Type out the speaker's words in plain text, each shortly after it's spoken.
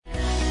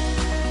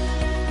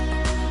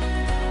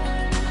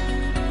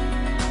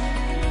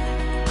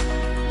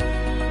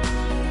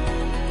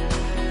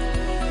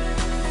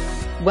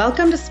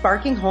Welcome to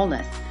Sparking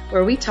Wholeness,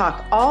 where we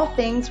talk all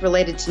things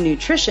related to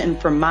nutrition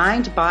for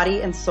mind,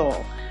 body, and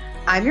soul.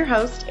 I'm your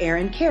host,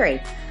 Erin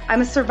Carey.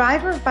 I'm a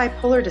survivor of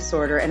bipolar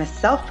disorder and a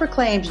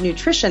self-proclaimed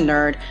nutrition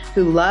nerd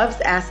who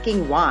loves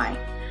asking why.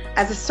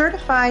 As a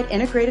certified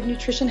integrative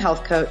nutrition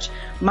health coach,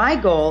 my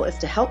goal is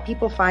to help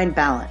people find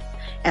balance,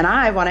 and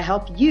I want to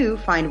help you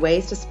find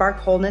ways to spark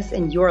wholeness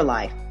in your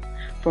life.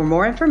 For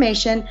more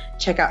information,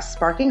 check out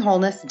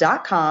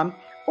sparkingwholeness.com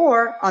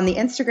or on the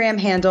Instagram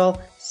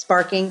handle,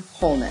 Sparking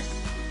Wholeness.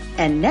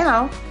 And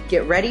now,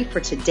 get ready for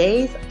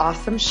today's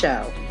awesome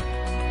show.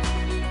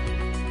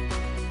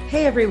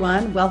 Hey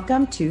everyone,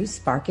 welcome to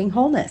Sparking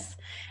Wholeness.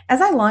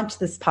 As I launched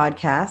this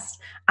podcast,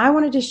 I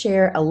wanted to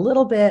share a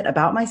little bit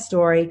about my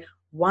story,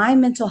 why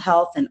mental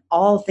health and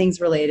all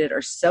things related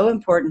are so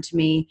important to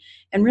me,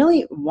 and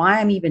really why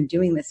I'm even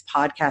doing this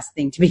podcast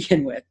thing to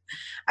begin with.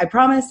 I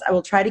promise I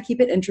will try to keep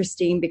it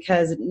interesting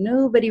because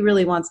nobody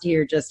really wants to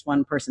hear just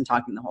one person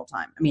talking the whole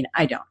time. I mean,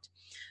 I don't.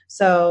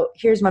 So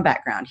here's my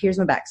background. Here's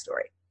my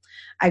backstory.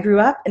 I grew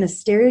up in a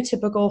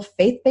stereotypical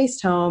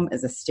faith-based home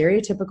as a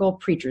stereotypical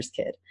preacher's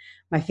kid.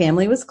 My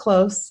family was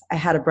close. I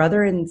had a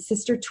brother and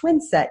sister twin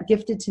set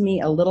gifted to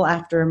me a little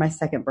after my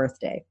second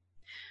birthday.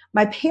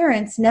 My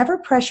parents never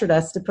pressured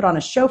us to put on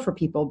a show for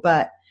people,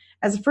 but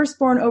as a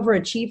firstborn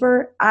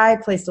overachiever, I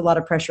placed a lot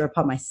of pressure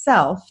upon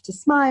myself to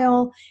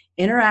smile,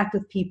 interact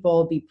with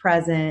people, be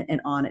present,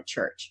 and on at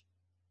church.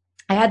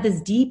 I had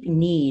this deep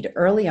need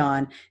early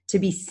on to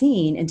be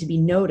seen and to be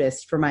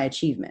noticed for my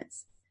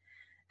achievements.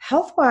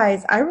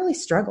 Health-wise, I really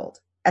struggled.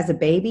 As a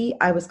baby,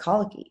 I was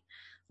colicky.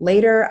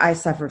 Later, I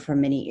suffered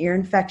from many ear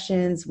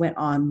infections, went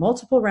on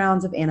multiple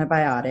rounds of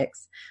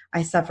antibiotics.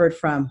 I suffered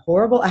from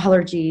horrible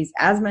allergies,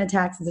 asthma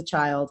attacks as a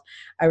child.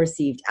 I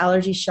received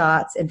allergy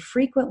shots and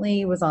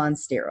frequently was on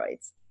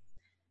steroids.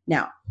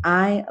 Now,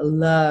 I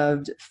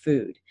loved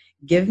food.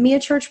 Give me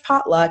a church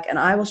potluck and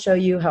I will show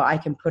you how I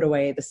can put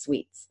away the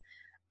sweets.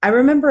 I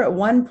remember at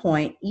one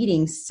point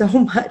eating so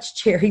much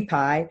cherry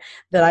pie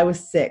that I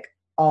was sick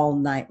all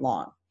night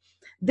long.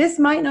 This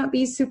might not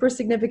be super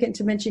significant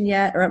to mention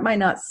yet, or it might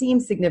not seem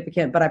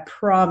significant, but I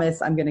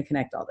promise I'm going to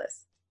connect all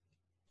this.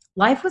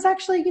 Life was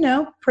actually,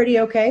 pretty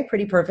okay,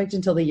 pretty perfect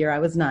until the year I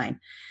was 9.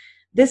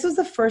 This was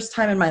the first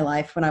time in my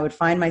life when I would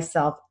find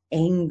myself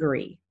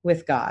angry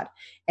with God,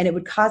 and it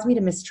would cause me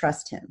to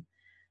mistrust him.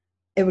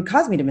 It would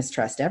cause me to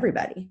mistrust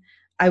everybody.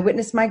 I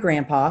witnessed my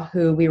grandpa,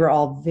 who we were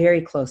all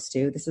very close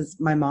to. This is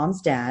my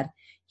mom's dad.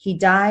 He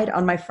died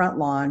on my front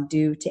lawn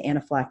due to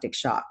anaphylactic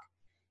shock.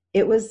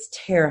 It was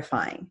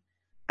terrifying.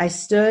 I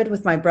stood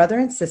with my brother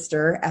and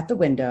sister at the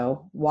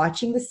window,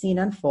 watching the scene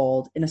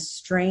unfold in a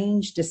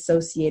strange,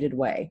 dissociated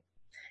way.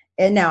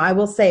 And now I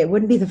will say it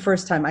wouldn't be the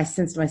first time I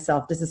sensed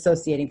myself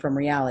disassociating from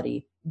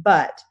reality,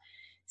 but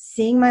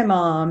seeing my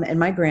mom and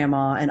my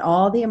grandma and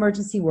all the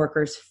emergency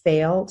workers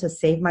fail to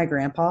save my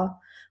grandpa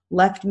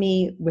left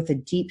me with a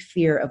deep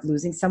fear of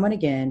losing someone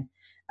again,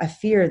 a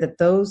fear that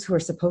those who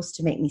are supposed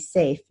to make me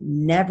safe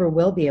never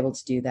will be able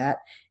to do that.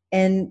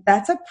 And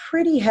that's a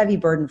pretty heavy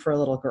burden for a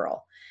little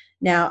girl.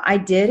 Now, I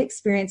did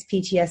experience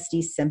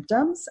PTSD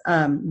symptoms.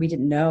 We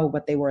didn't know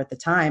what they were at the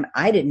time.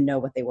 I didn't know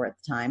what they were at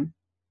the time.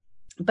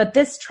 But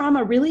this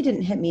trauma really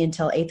didn't hit me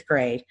until 8th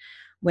grade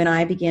when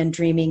I began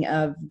dreaming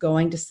of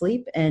going to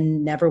sleep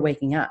and never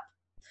waking up.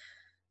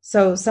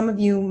 So some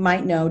of you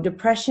might know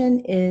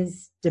depression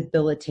is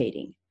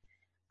debilitating.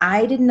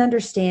 I didn't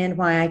understand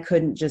why I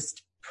couldn't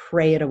just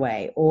pray it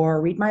away or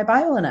read my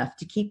Bible enough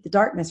to keep the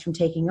darkness from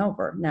taking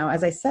over. Now,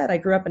 as I said, I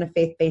grew up in a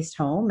faith-based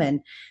home,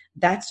 and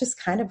that's just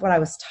kind of what I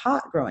was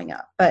taught growing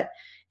up. But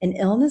an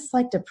illness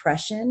like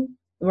depression,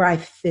 where I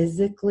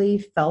physically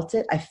felt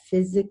it, I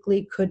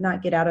physically could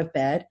not get out of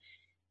bed,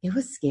 it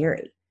was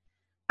scary.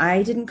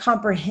 I didn't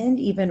comprehend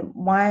even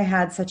why I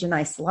had such a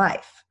nice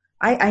life.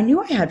 I knew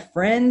I had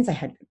friends, I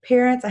had good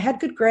parents, I had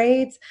good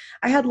grades,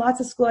 I had lots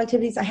of school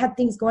activities, I had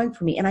things going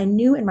for me. And I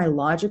knew in my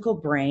logical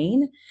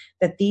brain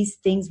that these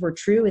things were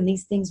true and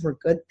these things were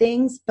good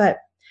things, but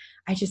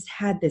I just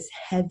had this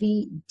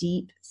heavy,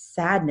 deep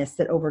sadness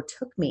that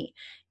overtook me,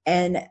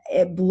 and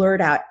it blurred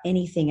out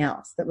anything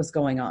else that was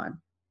going on.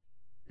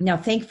 Now,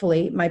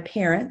 thankfully, my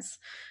parents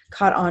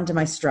caught on to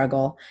my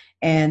struggle,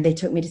 and they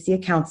took me to see a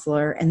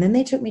counselor, and then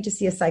they took me to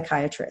see a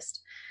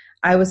psychiatrist.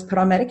 I was put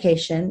on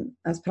medication.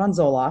 I was put on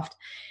Zoloft,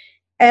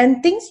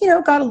 and things,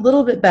 got a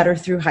little bit better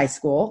through high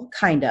school,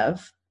 kind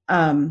of.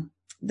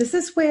 This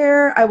is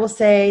where I will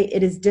say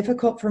it is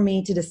difficult for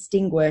me to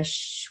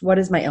distinguish what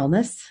is my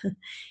illness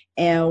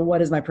and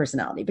what is my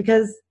personality,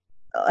 because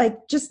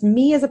just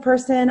me as a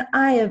person,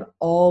 I have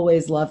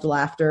always loved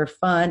laughter,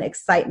 fun,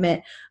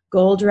 excitement,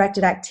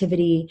 goal-directed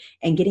activity,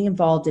 and getting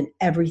involved in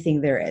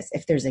everything there is.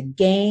 If there's a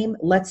game,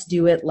 let's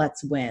do it.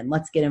 Let's win.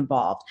 Let's get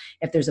involved.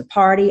 If there's a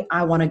party,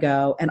 I want to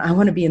go, and I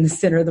want to be in the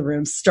center of the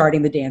room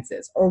starting the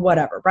dances or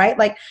whatever, right?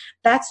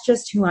 That's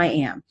just who I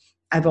am.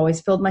 I've always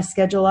filled my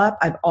schedule up.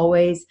 I've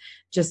always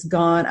just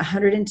gone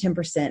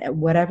 110% at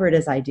whatever it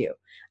is I do.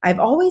 I've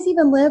always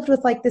even lived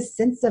with like this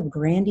sense of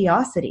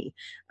grandiosity.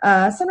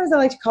 Sometimes I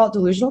like to call it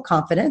delusional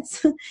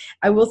confidence.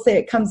 I will say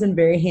it comes in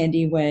very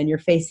handy when you're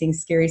facing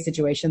scary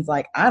situations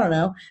like, I don't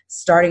know,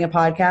 starting a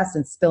podcast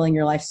and spilling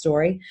your life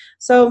story.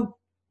 So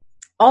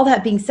all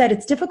that being said,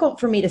 it's difficult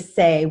for me to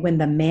say when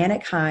the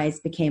manic highs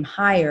became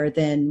higher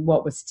than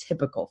what was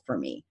typical for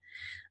me.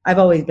 I've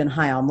always been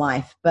high on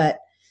life, but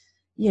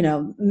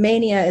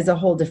mania is a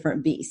whole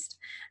different beast.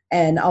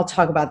 And I'll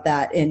talk about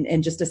that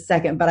in just a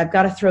second, but I've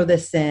got to throw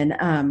this in.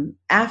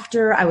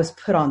 After I was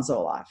put on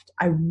Zoloft,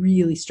 I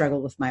really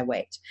struggled with my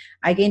weight.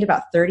 I gained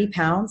about 30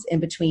 pounds in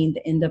between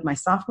the end of my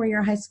sophomore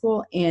year of high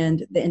school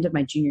and the end of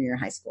my junior year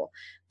of high school.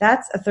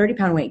 That's a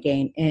 30-pound weight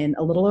gain in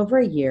a little over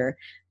a year.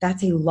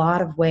 That's a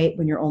lot of weight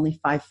when you're only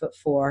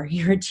 5'4",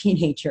 you're a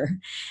teenager,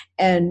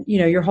 and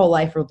your whole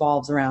life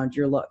revolves around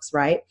your looks,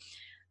 right?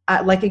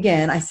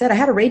 Again, I said I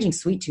had a raging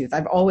sweet tooth.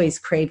 I've always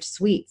craved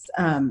sweets,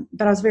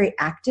 but I was very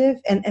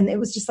active, and it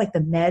was just like the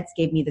meds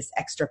gave me this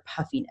extra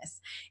puffiness,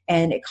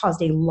 and it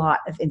caused a lot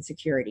of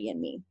insecurity in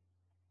me.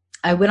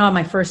 I went on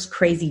my first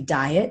crazy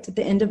diet at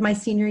the end of my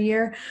senior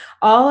year.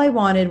 All I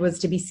wanted was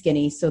to be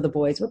skinny so the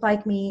boys would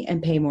like me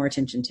and pay more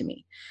attention to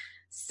me.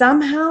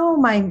 Somehow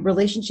my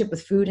relationship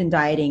with food and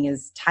dieting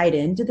is tied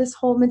into this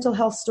whole mental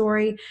health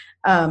story.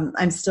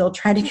 I'm still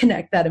trying to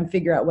connect that and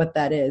figure out what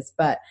that is,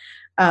 but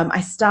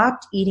I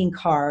stopped eating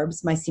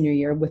carbs my senior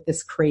year with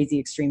this crazy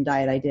extreme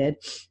diet I did.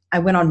 I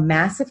went on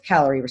massive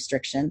calorie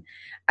restriction.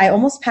 I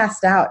almost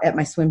passed out at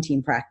my swim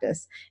team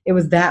practice. It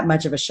was that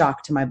much of a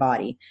shock to my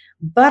body.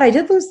 But I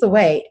did lose the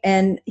weight.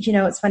 And,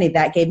 it's funny,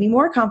 that gave me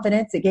more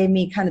confidence. It gave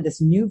me kind of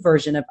this new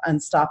version of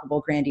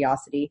unstoppable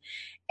grandiosity.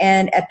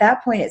 And at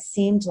that point, it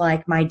seemed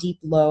like my deep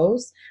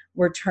lows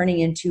were turning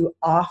into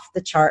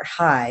off-the-chart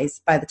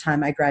highs by the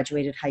time I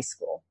graduated high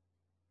school.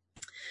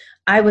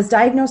 I was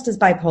diagnosed as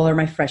bipolar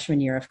my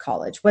freshman year of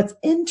college. What's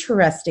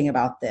interesting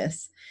about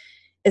this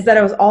is that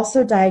I was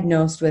also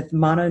diagnosed with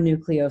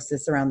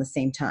mononucleosis around the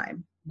same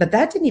time, but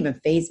that didn't even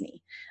faze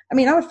me. I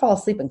mean, I would fall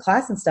asleep in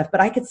class and stuff, but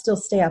I could still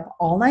stay up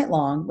all night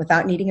long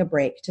without needing a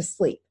break to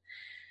sleep.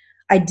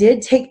 I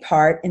did take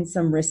part in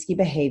some risky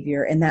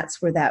behavior, and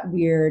that's where that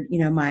weird,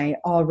 my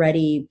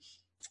already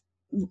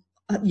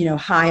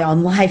high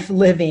on life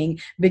living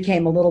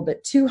became a little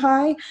bit too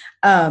high.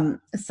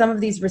 Some of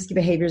these risky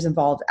behaviors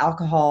involved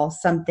alcohol.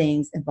 Some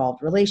things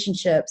involved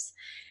relationships.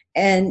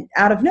 And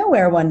out of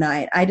nowhere one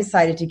night, I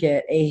decided to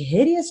get a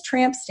hideous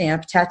tramp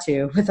stamp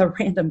tattoo with a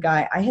random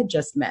guy I had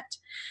just met.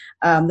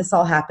 This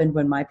all happened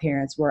when my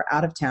parents were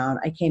out of town.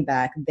 I came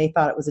back. They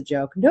thought it was a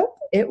joke. Nope,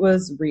 it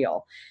was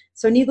real.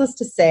 So needless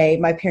to say,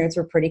 my parents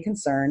were pretty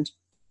concerned.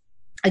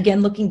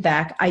 Again, looking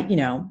back,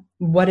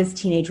 what is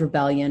teenage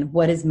rebellion?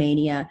 What is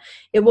mania?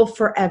 It will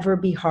forever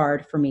be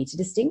hard for me to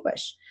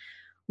distinguish.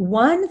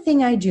 One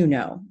thing I do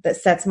know that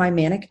sets my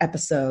manic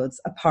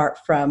episodes apart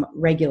from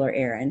regular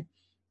Erin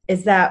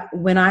is that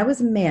when I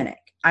was manic,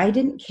 I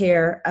didn't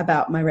care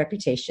about my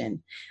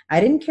reputation. I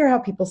didn't care how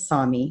people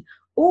saw me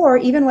or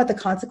even what the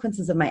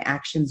consequences of my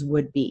actions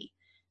would be.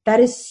 That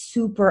is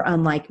super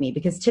unlike me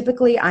because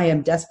typically I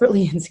am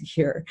desperately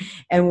insecure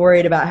and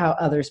worried about how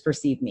others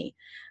perceive me.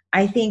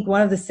 I think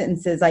one of the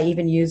sentences I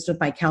even used with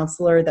my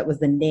counselor that was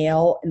the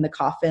nail in the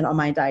coffin on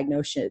my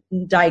diagnosis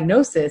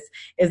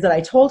is that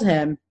I told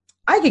him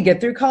I could get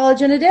through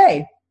college in a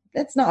day.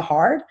 That's not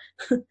hard.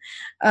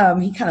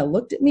 He kind of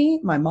looked at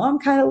me. My mom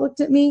kind of looked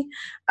at me.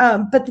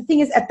 But the thing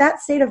is, at that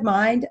state of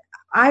mind,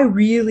 I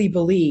really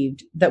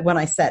believed that when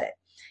I said it.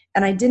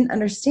 And I didn't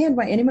understand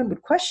why anyone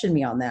would question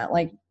me on that.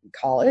 Like,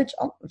 college,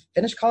 I'll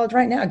finish college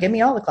right now. Give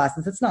me all the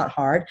classes. It's not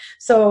hard.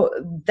 So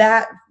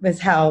that was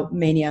how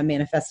mania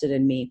manifested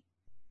in me.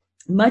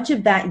 Much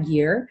of that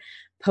year,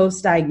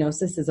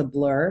 post-diagnosis is a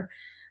blur.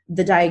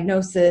 The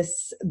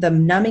diagnosis, the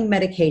numbing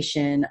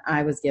medication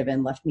I was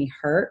given left me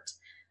hurt,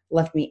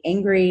 left me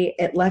angry.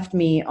 It left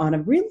me on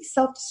a really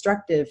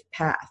self-destructive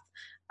path.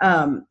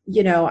 There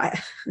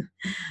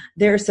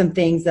are some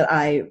things that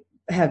I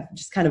have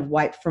just kind of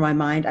wiped from my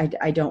mind.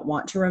 I don't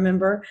want to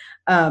remember.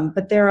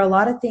 But there are a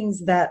lot of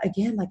things that,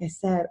 again, like I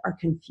said, are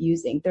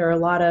confusing. There are a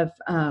lot of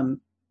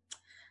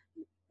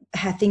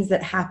things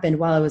that happened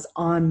while I was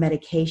on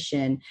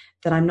medication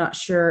that I'm not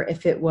sure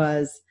if it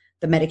was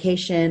the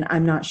medication.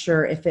 I'm not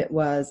sure if it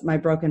was my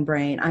broken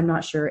brain. I'm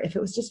not sure if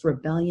it was just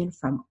rebellion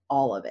from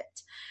all of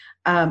it.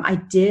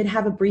 I did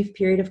have a brief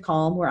period of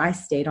calm where I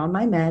stayed on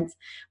my meds.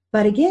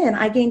 But again,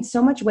 I gained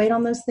so much weight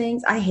on those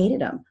things. I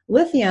hated them.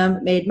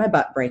 Lithium made my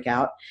butt break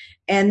out.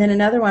 And then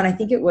another one, I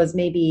think it was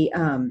maybe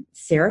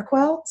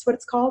Seroquel, that's what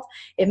it's called.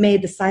 It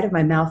made the side of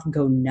my mouth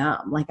go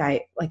numb, like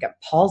a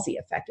palsy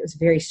effect. It was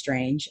very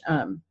strange.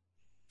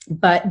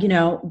 But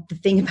the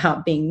thing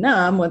about being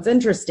numb, what's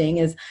interesting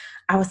is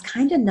I was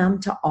kind of numb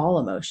to all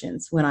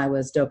emotions when I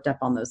was doped up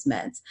on those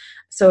meds.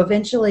 So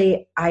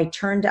eventually I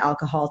turned to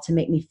alcohol to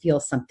make me feel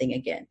something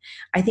again.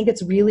 I think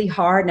it's really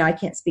hard. Now I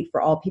can't speak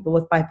for all people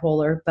with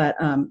bipolar, but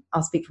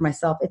I'll speak for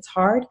myself. It's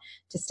hard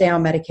to stay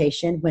on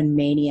medication when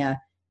mania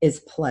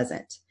is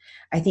pleasant.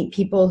 I think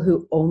people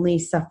who only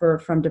suffer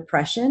from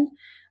depression,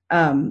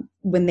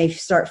 when they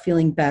start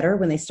feeling better,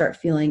 when they start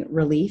feeling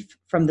relief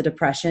from the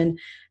depression,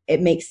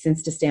 it makes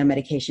sense to stay on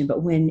medication.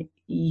 But when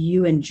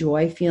you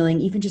enjoy feeling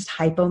even just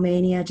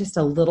hypomania, just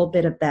a little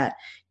bit of that,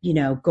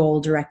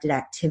 goal-directed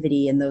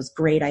activity and those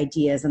great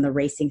ideas and the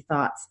racing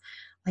thoughts,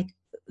 like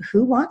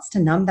who wants to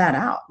numb that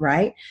out,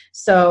 right?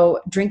 So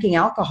drinking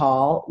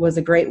alcohol was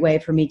a great way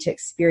for me to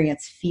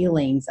experience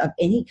feelings of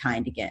any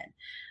kind again.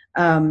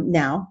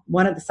 Now,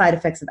 one of the side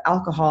effects of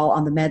alcohol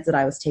on the meds that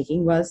I was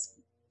taking was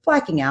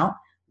blacking out.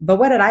 But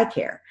what did I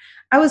care?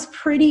 I was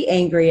pretty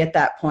angry at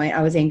that point.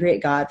 I was angry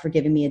at God for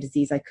giving me a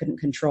disease I couldn't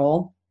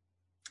control.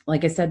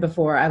 Like I said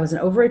before, I was an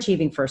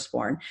overachieving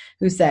firstborn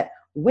who set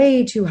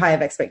way too high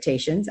of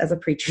expectations as a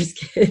preacher's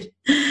kid.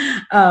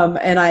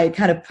 And I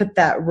kind of put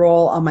that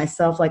role on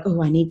myself, like,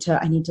 oh, I need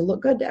to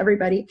look good to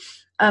everybody.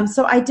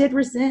 So I did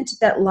resent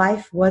that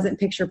life wasn't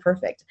picture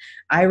perfect.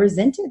 I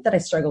resented that I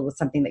struggled with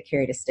something that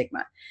carried a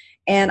stigma.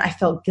 And I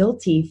felt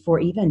guilty for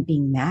even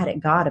being mad at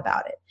God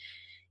about it.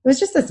 It was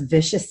just this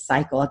vicious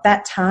cycle. At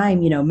that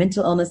time,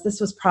 mental illness,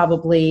 this was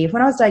probably,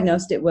 when I was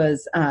diagnosed, it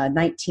was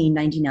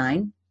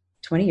 1999.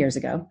 20 years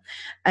ago.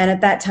 And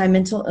at that time,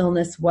 mental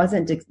illness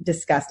wasn't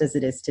discussed as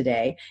it is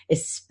today,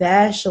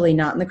 especially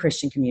not in the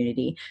Christian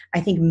community.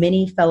 I think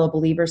many fellow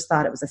believers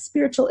thought it was a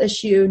spiritual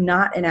issue,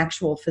 not an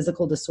actual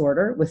physical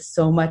disorder with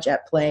so much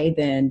at play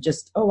than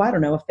just,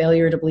 a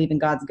failure to believe in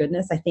God's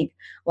goodness. I think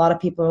a lot of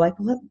people are like,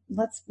 well,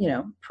 let's,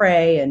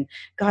 pray and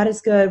God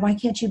is good. Why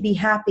can't you be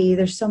happy?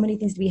 There's so many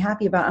things to be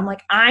happy about. I'm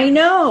like, I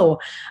know.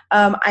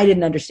 I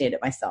didn't understand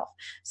it myself.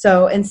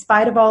 So in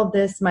spite of all of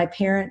this, my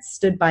parents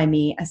stood by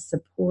me as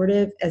supportive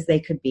as they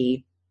could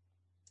be.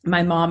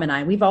 My mom and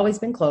I, we've always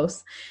been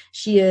close.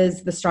 She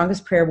is the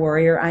strongest prayer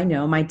warrior I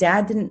know. My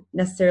dad didn't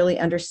necessarily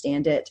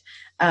understand it.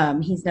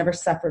 He's never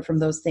suffered from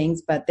those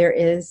things, but there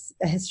is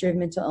a history of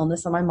mental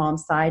illness on my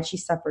mom's side. She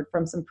suffered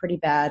from some pretty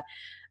bad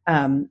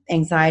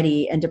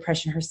anxiety and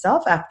depression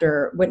herself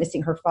after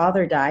witnessing her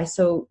father die.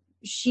 So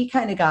she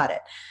kind of got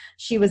it.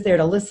 She was there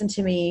to listen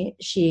to me.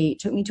 She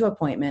took me to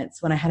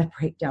appointments when I had a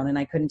breakdown and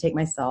I couldn't take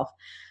myself.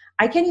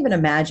 I can't even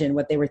imagine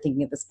what they were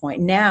thinking at this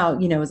point. Now,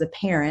 as a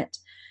parent,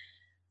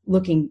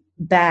 looking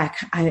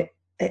back,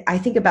 I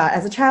think about,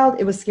 as a child,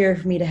 it was scary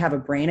for me to have a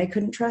brain I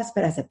couldn't trust.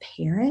 But as a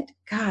parent,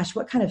 gosh,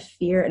 what kind of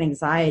fear and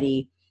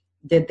anxiety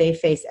did they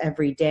face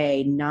every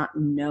day, not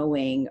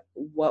knowing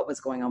what was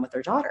going on with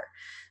their daughter?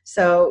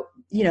 So,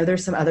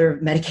 there's some other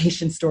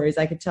medication stories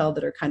I could tell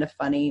that are kind of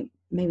funny,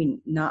 maybe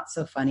not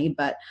so funny.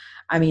 But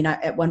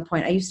at one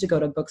point, I used to go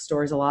to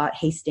bookstores a lot.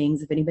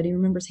 Hastings, if anybody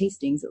remembers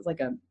Hastings, it was like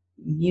a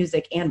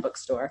music and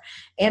bookstore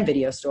and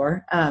video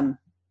store.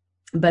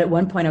 But at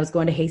one point I was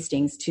going to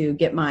Hastings to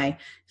get my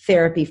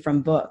therapy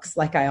from books,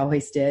 like I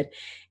always did.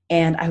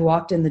 And I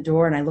walked in the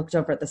door and I looked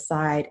over at the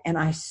side and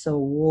I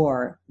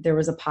swore there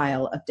was a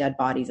pile of dead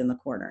bodies in the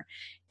corner.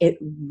 It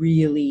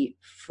really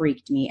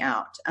freaked me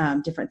out.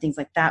 Different things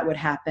like that would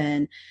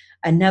happen.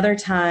 Another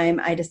time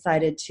I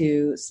decided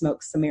to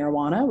smoke some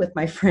marijuana with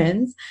my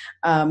friends,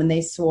 and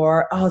they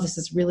swore, oh, this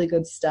is really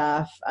good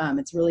stuff.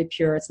 It's really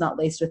pure. It's not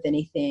laced with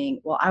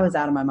anything. Well, I was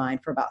out of my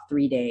mind for about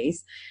 3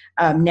 days.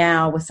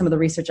 Now with some of the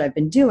research I've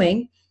been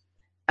doing,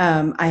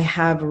 I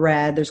have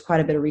read, there's quite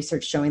a bit of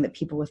research showing that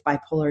people with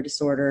bipolar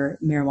disorder,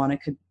 marijuana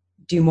could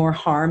do more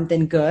harm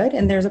than good.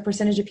 And there's a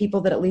percentage of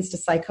people that it leads to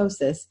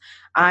psychosis.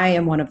 I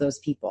am one of those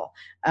people.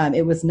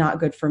 It was not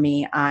good for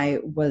me. I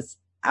was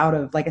out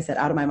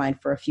of my mind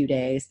for a few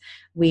days.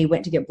 We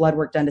went to get blood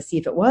work done to see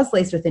if it was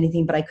laced with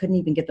anything, but I couldn't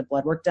even get the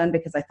blood work done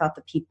because I thought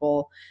the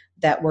people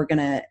that were going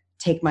to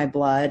take my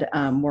blood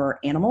were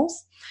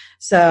animals.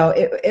 So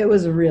it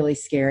was really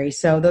scary.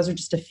 So those are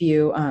just a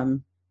few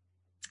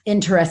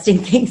interesting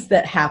things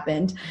that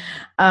happened.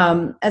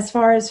 As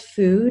far as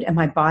food and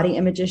my body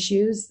image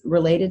issues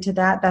related to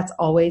that, that's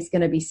always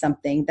going to be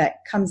something that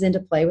comes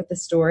into play with the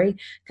story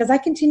because I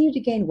continue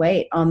to gain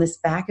weight on this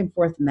back and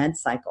forth med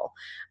cycle.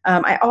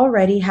 I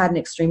already had an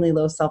extremely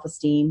low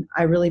self-esteem.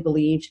 I really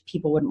believed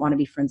people wouldn't want to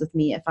be friends with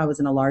me if I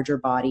was in a larger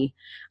body.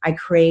 I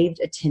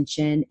craved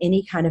attention,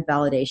 any kind of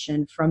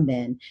validation from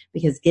men,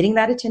 because getting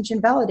that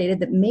attention validated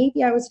that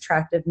maybe I was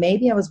attractive,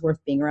 maybe I was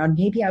worth being around,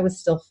 maybe I was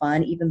still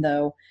fun, even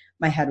though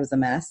my head was a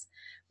mess.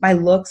 My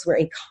looks were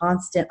a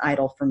constant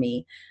idol for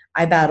me.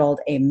 I battled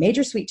a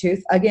major sweet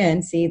tooth.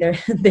 Again, see, there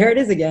it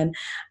is again.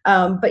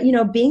 But,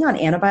 being on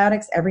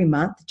antibiotics every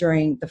month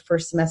during the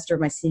first semester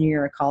of my senior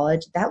year of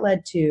college, that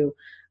led to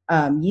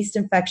yeast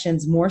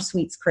infections, more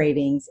sweets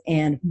cravings,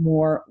 and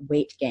more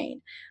weight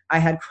gain. I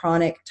had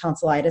chronic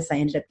tonsillitis. I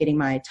ended up getting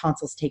my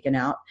tonsils taken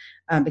out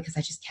because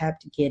I just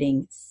kept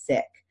getting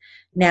sick.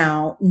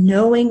 Now,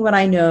 knowing what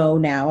I know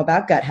now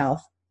about gut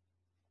health,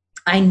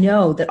 I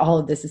know that all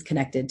of this is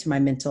connected to my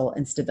mental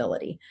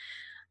instability.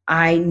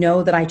 I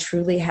know that I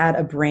truly had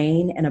a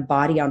brain and a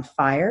body on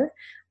fire.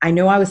 I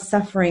know I was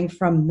suffering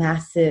from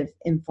massive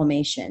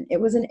inflammation.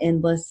 It was an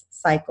endless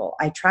cycle.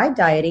 I tried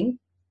dieting.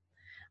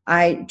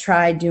 I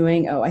tried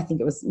doing, I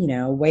think it was,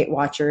 Weight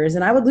Watchers,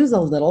 and I would lose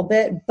a little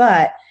bit,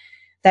 but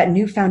That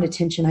newfound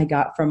attention I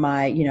got from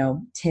my,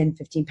 10,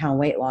 15 pound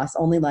weight loss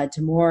only led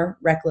to more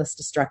reckless,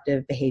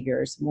 destructive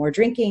behaviors, more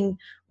drinking,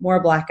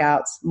 more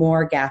blackouts,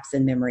 more gaps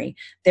in memory.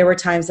 There were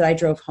times that I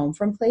drove home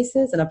from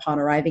places, and upon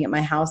arriving at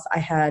my house, I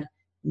had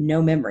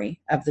no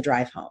memory of the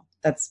drive home.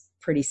 That's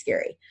pretty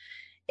scary.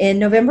 In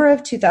November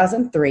of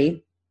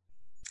 2003,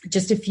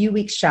 just a few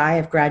weeks shy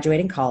of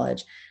graduating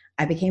college,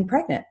 I became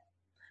pregnant.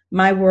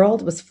 My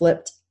world was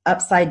flipped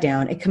upside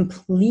down. It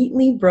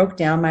completely broke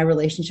down my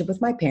relationship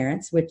with my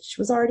parents, which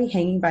was already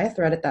hanging by a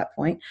thread at that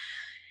point.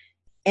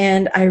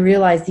 And I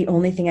realized the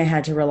only thing I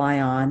had to rely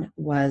on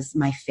was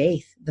my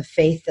faith, the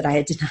faith that I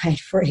had denied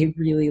for a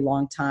really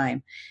long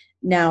time.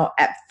 Now,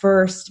 at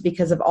first,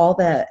 because of all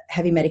the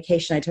heavy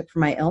medication I took for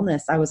my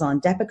illness, I was on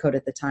Depakote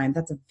at the time.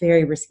 That's a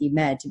very risky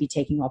med to be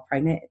taking while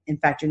pregnant. In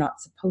fact, you're not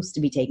supposed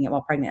to be taking it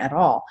while pregnant at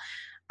all.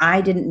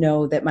 I didn't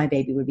know that my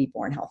baby would be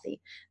born healthy.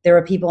 There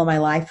were people in my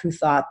life who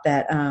thought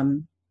that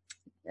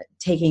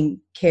taking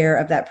care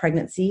of that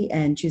pregnancy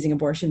and choosing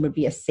abortion would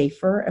be a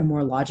safer and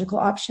more logical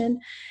option.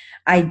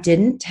 I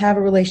didn't have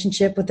a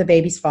relationship with the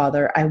baby's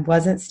father. I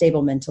wasn't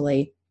stable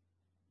mentally.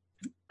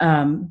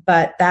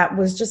 But that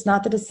was just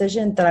not the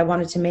decision that I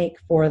wanted to make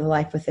for the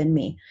life within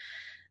me.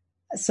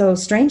 So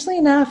strangely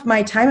enough,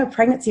 my time of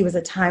pregnancy was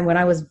a time when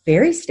I was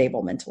very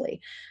stable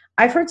mentally.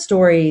 I've heard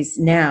stories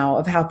now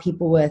of how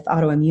people with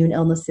autoimmune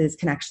illnesses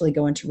can actually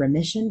go into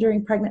remission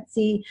during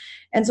pregnancy.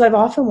 And so I've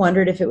often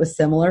wondered if it was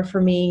similar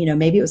for me.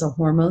 Maybe it was a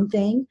hormone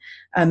thing.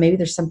 Maybe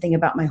there's something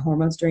about my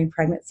hormones during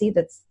pregnancy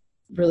that's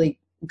really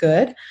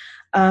good.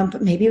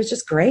 But maybe it was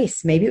just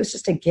grace. Maybe it was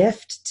just a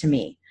gift to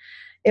me.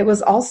 It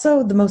was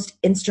also the most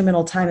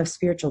instrumental time of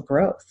spiritual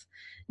growth.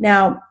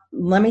 Now,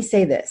 let me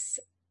say this.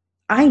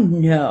 I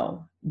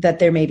know that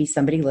there may be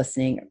somebody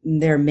listening.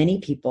 There are many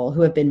people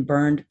who have been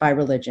burned by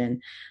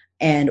religion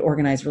and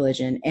organized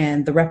religion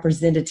and the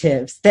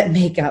representatives that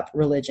make up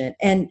religion.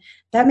 And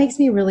that makes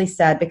me really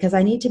sad because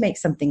I need to make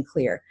something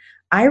clear.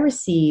 I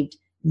received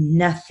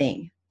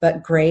nothing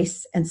but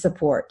grace and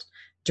support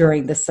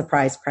during this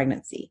surprise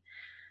pregnancy.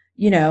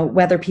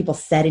 Whether people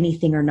said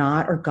anything or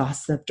not, or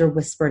gossiped or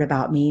whispered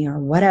about me or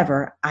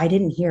whatever, I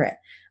didn't hear it.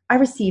 I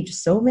received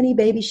so many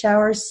baby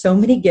showers, so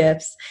many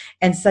gifts,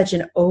 and such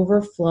an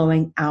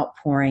overflowing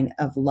outpouring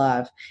of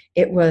love.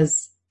 It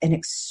was an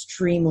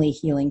extremely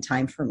healing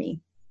time for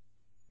me.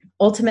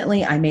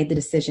 Ultimately, I made the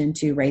decision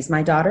to raise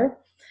my daughter.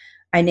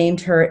 I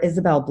named her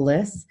Isabel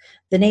Bliss.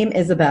 The name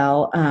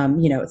Isabel,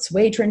 it's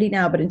way trendy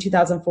now, but in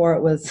 2004,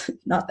 it was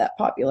not that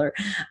popular.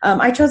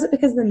 I chose it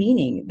because of the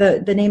meaning.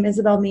 The name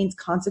Isabel means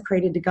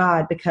consecrated to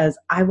God, because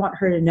I want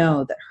her to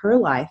know that her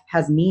life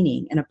has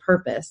meaning and a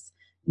purpose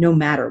no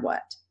matter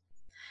what.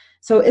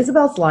 So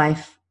Isabel's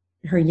life,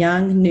 her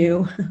young,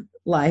 new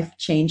life,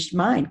 changed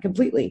mine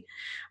completely.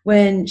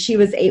 When she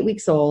was 8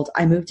 weeks old,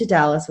 I moved to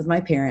Dallas with my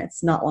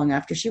parents not long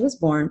after she was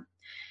born.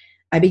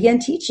 I began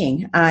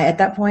teaching. At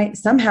that point,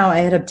 somehow I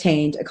had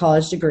obtained a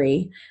college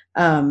degree.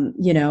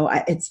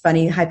 It's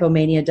funny,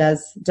 hypomania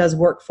does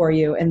work for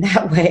you in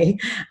that way.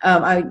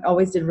 I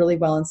always did really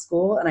well in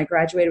school, and I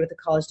graduated with a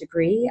college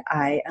degree.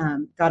 I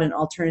got an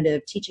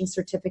alternative teaching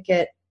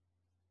certificate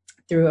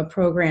through a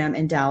program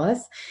in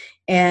Dallas,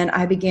 and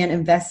I began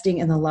investing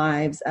in the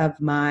lives of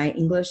my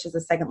English as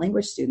a second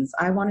language students.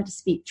 I wanted to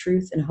speak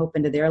truth and hope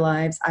into their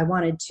lives. I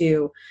wanted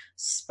to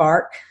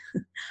spark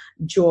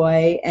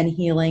joy and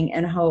healing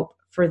and hope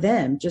for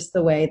them, just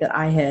the way that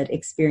I had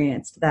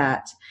experienced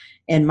that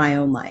in my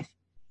own life.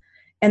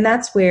 And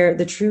that's where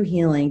the true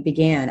healing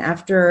began.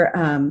 After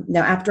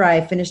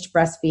I finished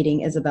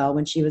breastfeeding Isabel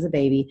when she was a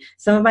baby,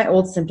 some of my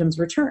old symptoms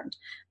returned.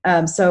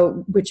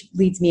 Which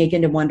leads me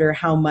again to wonder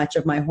how much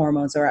of my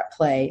hormones are at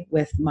play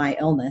with my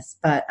illness.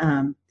 But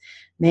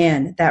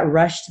man, that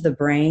rush to the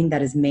brain,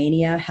 that is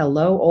mania.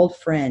 Hello, old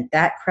friend.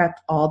 That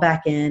crept all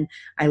back in.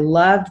 I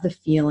loved the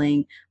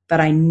feeling, but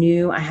I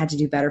knew I had to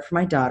do better for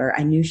my daughter.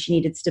 I knew she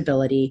needed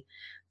stability.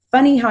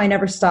 Funny how I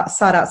never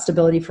sought out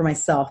stability for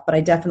myself, but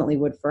I definitely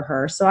would for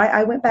her. So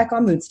I went back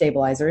on mood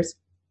stabilizers.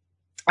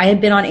 I had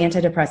been on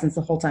antidepressants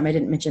the whole time. I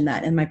didn't mention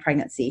that in my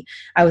pregnancy.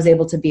 I was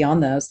able to be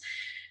on those.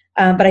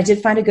 But I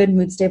did find a good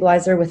mood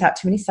stabilizer without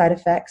too many side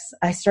effects.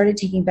 I started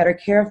taking better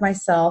care of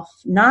myself,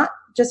 not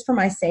just for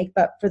my sake,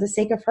 but for the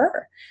sake of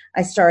her.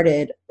 I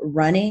started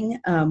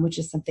running, which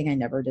is something I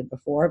never did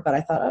before, but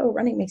I thought,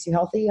 running makes you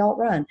healthy, I'll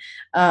run.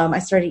 I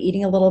started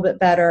eating a little bit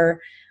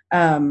better.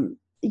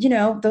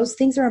 Those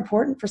things are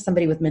important for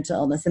somebody with mental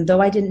illness. And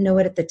though I didn't know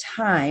it at the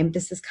time,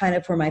 this is kind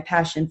of where my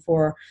passion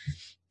for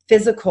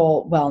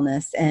physical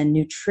wellness and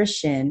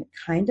nutrition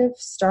kind of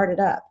started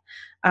up.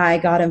 I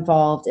got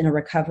involved in a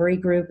recovery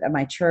group at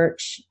my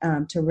church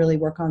to really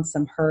work on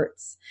some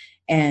hurts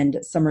and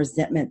some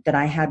resentment that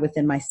I had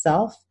within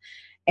myself.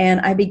 And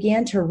I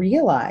began to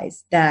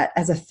realize that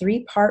as a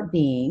three-part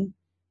being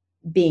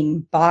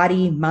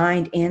body,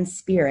 mind, and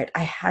spirit,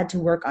 I had to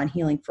work on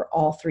healing for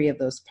all three of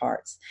those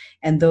parts.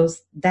 And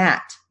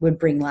that would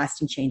bring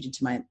lasting change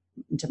into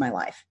my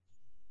life.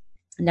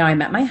 Now, I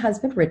met my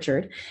husband,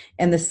 Richard,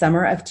 in the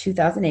summer of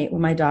 2008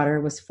 when my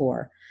daughter was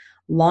 4.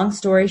 Long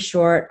story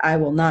short, I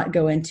will not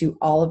go into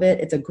all of it.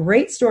 It's a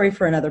great story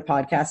for another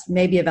podcast,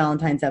 maybe a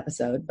Valentine's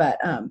episode. But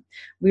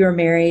we were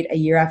married a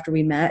year after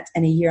we met.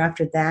 And a year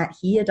after that,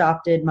 he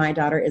adopted my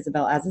daughter,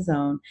 Isabel, as his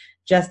own,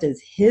 just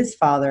as his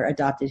father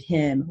adopted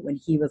him when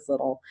he was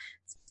little.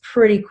 It's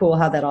pretty cool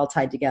how that all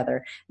tied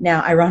together.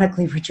 Now,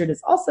 ironically, Richard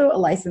is also a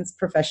licensed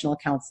professional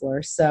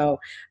counselor.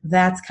 So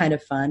that's kind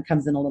of fun,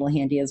 comes in a little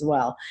handy as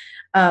well.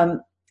 Now,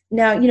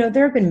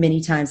 there have been many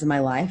times in my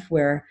life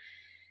where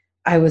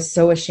I was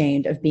so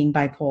ashamed of being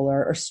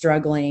bipolar or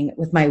struggling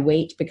with my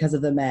weight because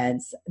of the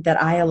meds that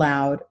I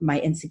allowed my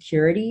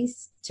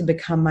insecurities to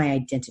become my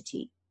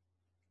identity.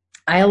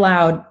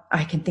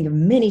 I can think of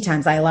many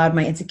times I allowed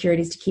my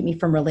insecurities to keep me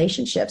from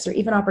relationships or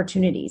even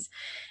opportunities.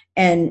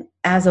 And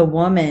as a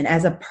woman,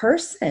 as a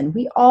person,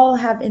 we all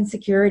have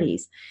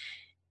insecurities.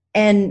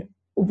 And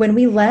when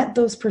we let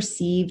those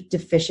perceived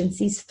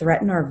deficiencies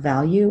threaten our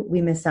value,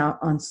 we miss out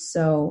on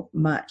so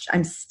much.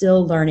 I'm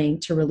still learning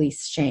to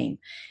release shame.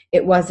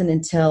 It wasn't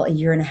until a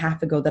year and a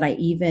half ago that I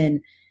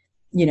even,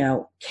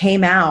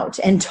 came out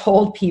and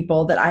told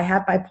people that I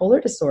have bipolar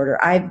disorder.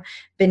 I've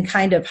been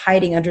kind of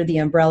hiding under the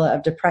umbrella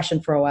of depression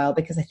for a while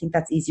because I think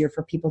that's easier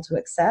for people to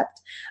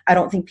accept. I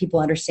don't think people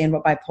understand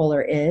what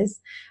bipolar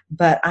is,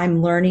 but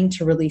I'm learning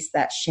to release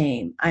that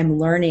shame. I'm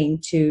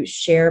learning to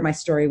share my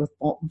story with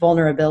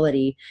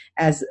vulnerability.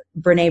 As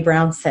Brene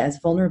Brown says,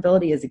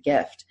 vulnerability is a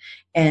gift.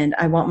 And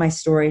I want my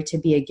story to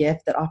be a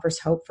gift that offers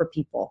hope for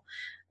people.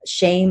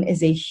 Shame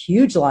is a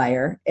huge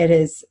liar. It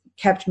has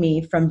kept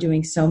me from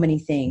doing so many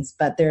things,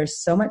 but there's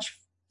so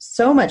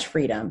much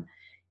freedom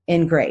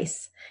in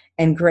grace,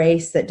 and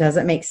grace that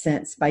doesn't make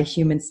sense by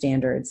human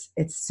standards.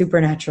 It's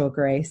supernatural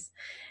grace.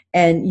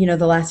 And,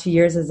 the last few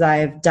years, as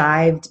I've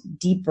dived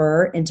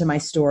deeper into my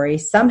story,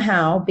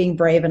 somehow being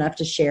brave enough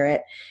to share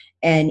it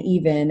and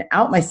even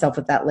out myself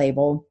with that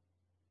label,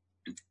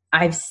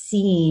 I've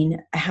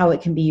seen how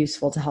it can be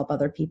useful to help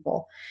other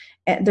people.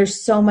 And there's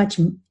so much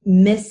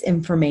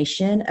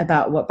misinformation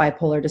about what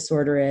bipolar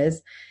disorder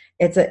is.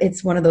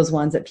 It's one of those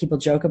ones that people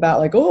joke about,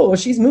 like, oh,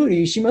 she's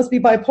moody, she must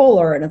be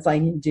bipolar. And it's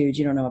like, dude,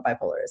 you don't know what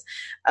bipolar is.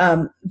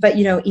 But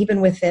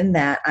even within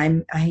that,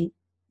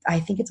 I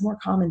think it's more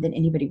common than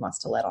anybody wants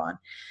to let on.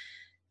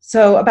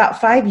 So about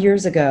 5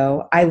 years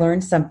ago, I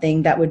learned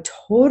something that would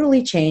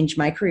totally change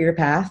my career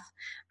path.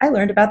 I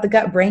learned about the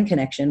gut-brain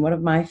connection, one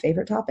of my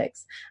favorite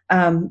topics.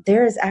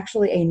 There is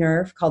actually a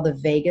nerve called the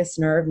vagus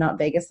nerve, not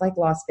Vegas like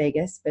Las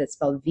Vegas, but it's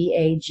spelled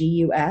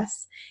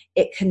VAGUS.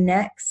 It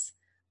connects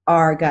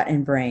our gut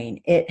and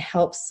brain. It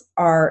helps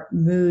our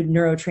mood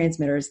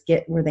neurotransmitters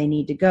get where they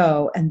need to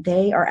go, and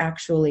they are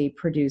actually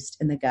produced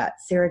in the gut.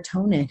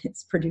 Serotonin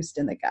is produced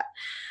in the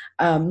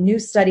gut. New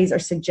studies are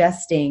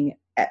suggesting,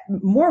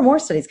 more and more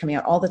studies coming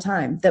out all the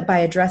time, that by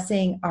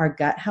addressing our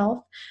gut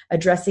health,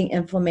 addressing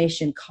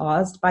inflammation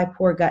caused by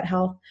poor gut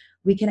health,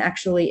 we can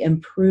actually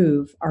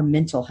improve our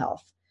mental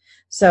health.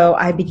 So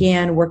I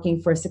began working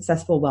for a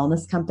successful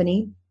wellness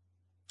company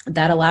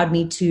that allowed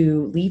me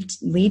to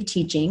leave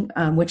teaching,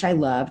 which I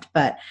loved,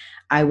 but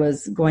I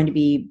was going to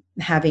be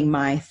having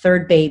my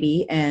third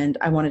baby and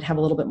I wanted to have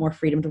a little bit more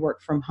freedom to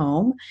work from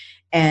home.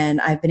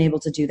 And I've been able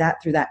to do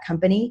that through that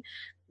company.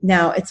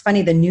 Now, it's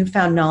funny, the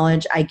newfound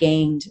knowledge I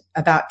gained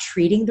about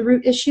treating the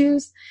root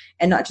issues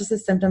and not just the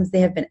symptoms, they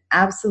have been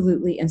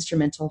absolutely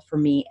instrumental for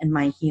me in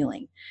my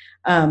healing.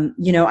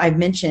 I've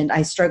mentioned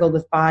I struggled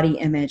with body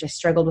image. I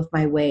struggled with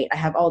my weight. I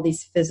have all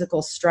these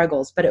physical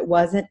struggles, but it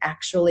wasn't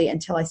actually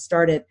until I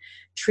started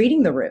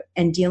treating the root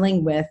and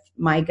dealing with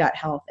my gut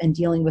health and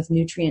dealing with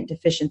nutrient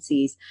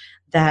deficiencies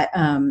that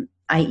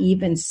I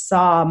even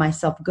saw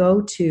myself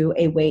go to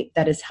a weight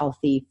that is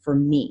healthy for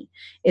me.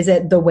 Is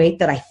it the weight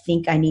that I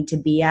think I need to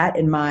be at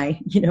in my,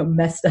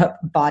 messed up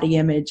body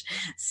image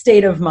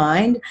state of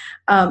mind?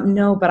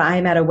 No, but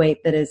I'm at a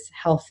weight that is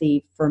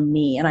healthy for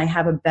me. And I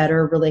have a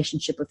better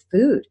relationship with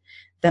food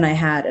than I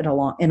had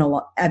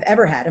I've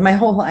ever had in my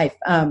whole life.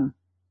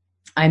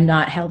 I'm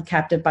not held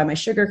captive by my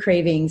sugar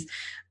cravings.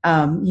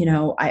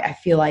 I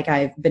feel like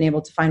I've been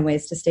able to find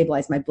ways to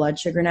stabilize my blood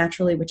sugar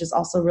naturally, which is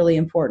also really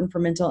important for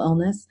mental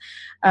illness.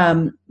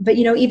 But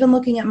even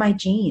looking at my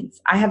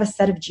genes, I have a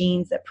set of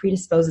genes that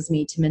predisposes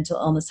me to mental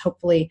illness.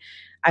 Hopefully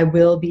I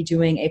will be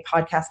doing a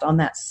podcast on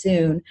that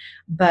soon.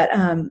 But,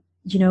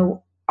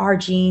 our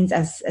genes,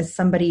 as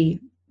somebody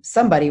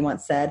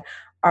once said,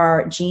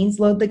 our genes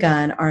load the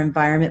gun, our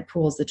environment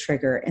pulls the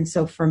trigger. And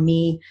so for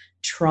me,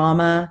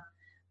 trauma,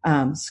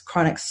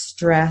 chronic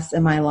stress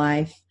in my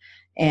life,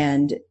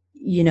 and,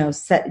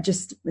 set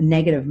just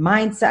negative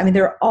mindset. I mean,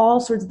 there are all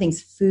sorts of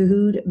things,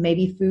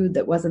 maybe food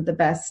that wasn't the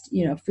best,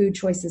 food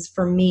choices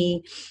for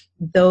me,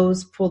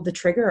 those pulled the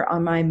trigger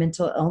on my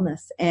mental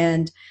illness.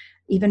 And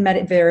even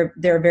there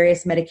are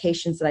various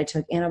medications that I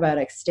took,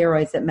 antibiotics,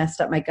 steroids, that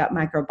messed up my gut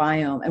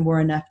microbiome and were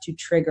enough to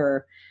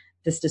trigger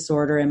this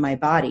disorder in my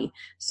body.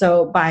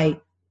 So by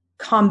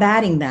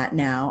combating that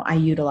now, I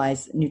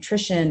utilize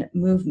nutrition,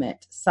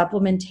 movement,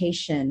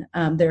 supplementation.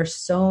 There are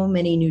so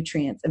many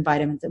nutrients and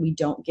vitamins that we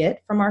don't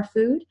get from our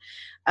food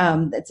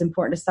that's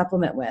important to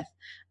supplement with.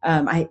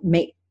 I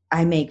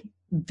make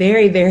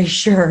very, very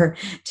sure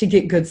to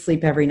get good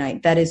sleep every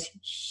night. That is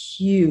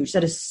huge.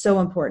 That is so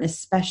important,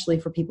 especially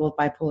for people with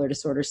bipolar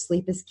disorder.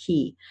 Sleep is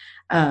key.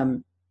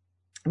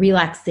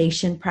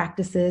 Relaxation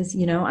practices,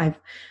 I've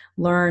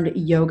learned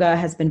yoga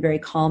has been very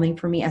calming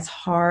for me. As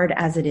hard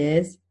as it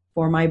is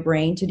for my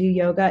brain to do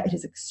yoga, it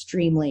is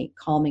extremely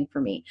calming for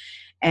me.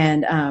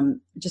 And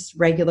just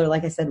regular,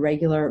 like I said,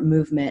 regular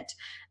movement,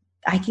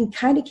 I can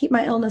kind of keep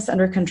my illness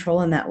under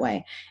control in that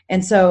way.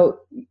 And so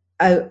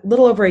a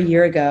little over a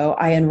year ago,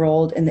 I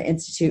enrolled in the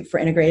Institute for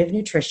Integrative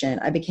Nutrition.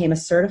 I became a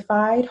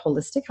certified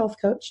holistic health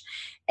coach.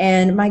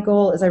 And my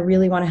goal is I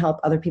really want to help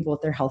other people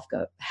with their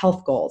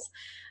health goals.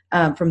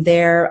 From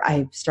there,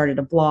 I started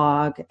a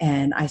blog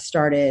and I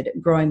started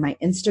growing my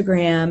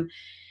Instagram.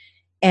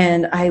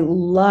 And I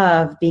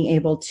love being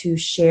able to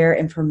share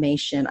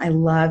information. I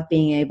love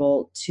being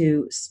able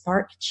to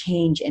spark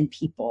change in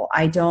people.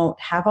 I don't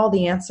have all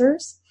the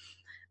answers.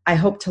 I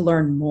hope to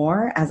learn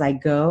more as I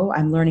go.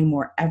 I'm learning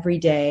more every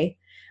day.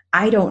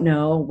 I don't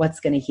know what's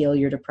going to heal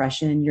your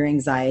depression, your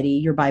anxiety,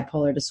 your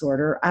bipolar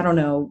disorder. I don't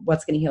know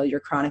what's going to heal your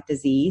chronic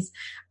disease.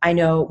 I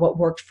know what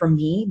worked for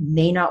me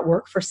may not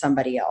work for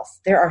somebody else.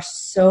 There are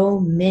so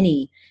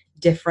many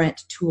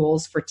different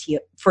tools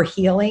for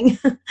healing.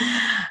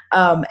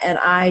 And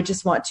I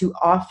just want to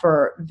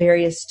offer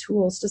various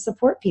tools to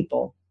support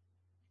people.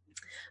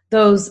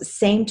 Those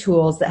same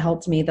tools that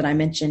helped me that I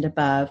mentioned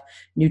above,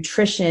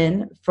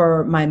 nutrition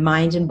for my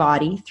mind and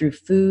body through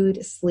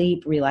food,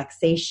 sleep,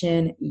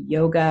 relaxation,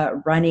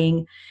 yoga,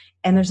 running.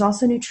 And there's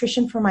also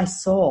nutrition for my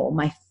soul,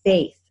 my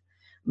faith,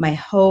 my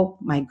hope,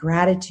 my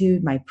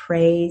gratitude, my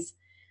praise.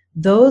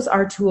 Those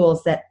are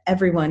tools that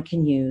everyone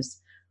can use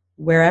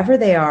wherever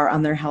they are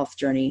on their health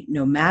journey,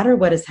 no matter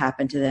what has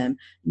happened to them,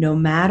 no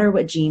matter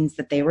what genes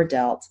that they were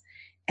dealt.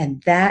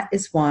 And that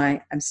is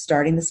why I'm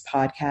starting this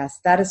podcast.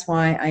 That is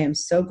why I am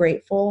so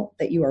grateful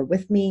that you are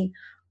with me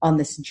on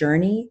this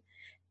journey.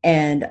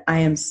 And I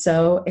am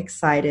so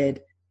excited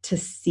to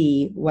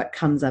see what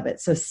comes of it.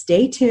 So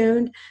stay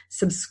tuned,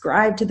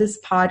 subscribe to this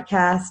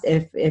podcast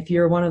if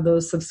you're one of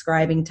those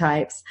subscribing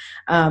types.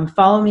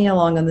 Follow me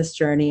along on this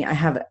journey. I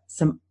have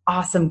some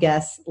awesome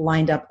guests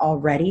lined up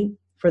already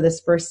for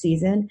this first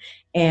season,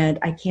 and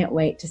I can't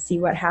wait to see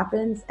what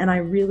happens. And I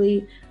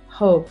really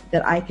hope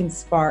that I can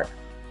spark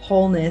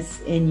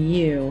wholeness in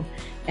you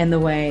and the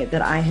way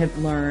that I have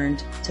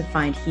learned to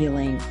find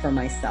healing for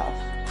myself.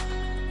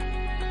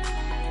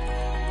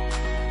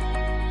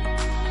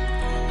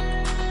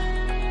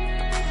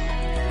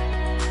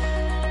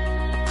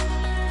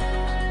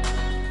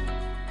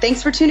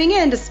 Thanks for tuning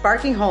in to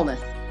Sparking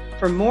Wholeness.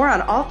 For more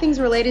on all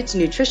things related to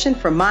nutrition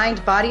for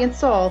mind, body, and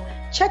soul,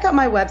 check out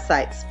my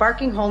website,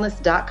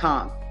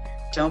 sparkingwholeness.com.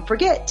 Don't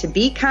forget to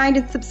be kind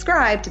and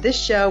subscribe to this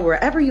show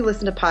wherever you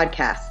listen to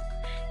podcasts.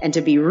 And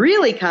to be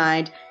really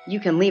kind, you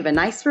can leave a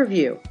nice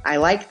review. I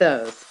like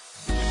those.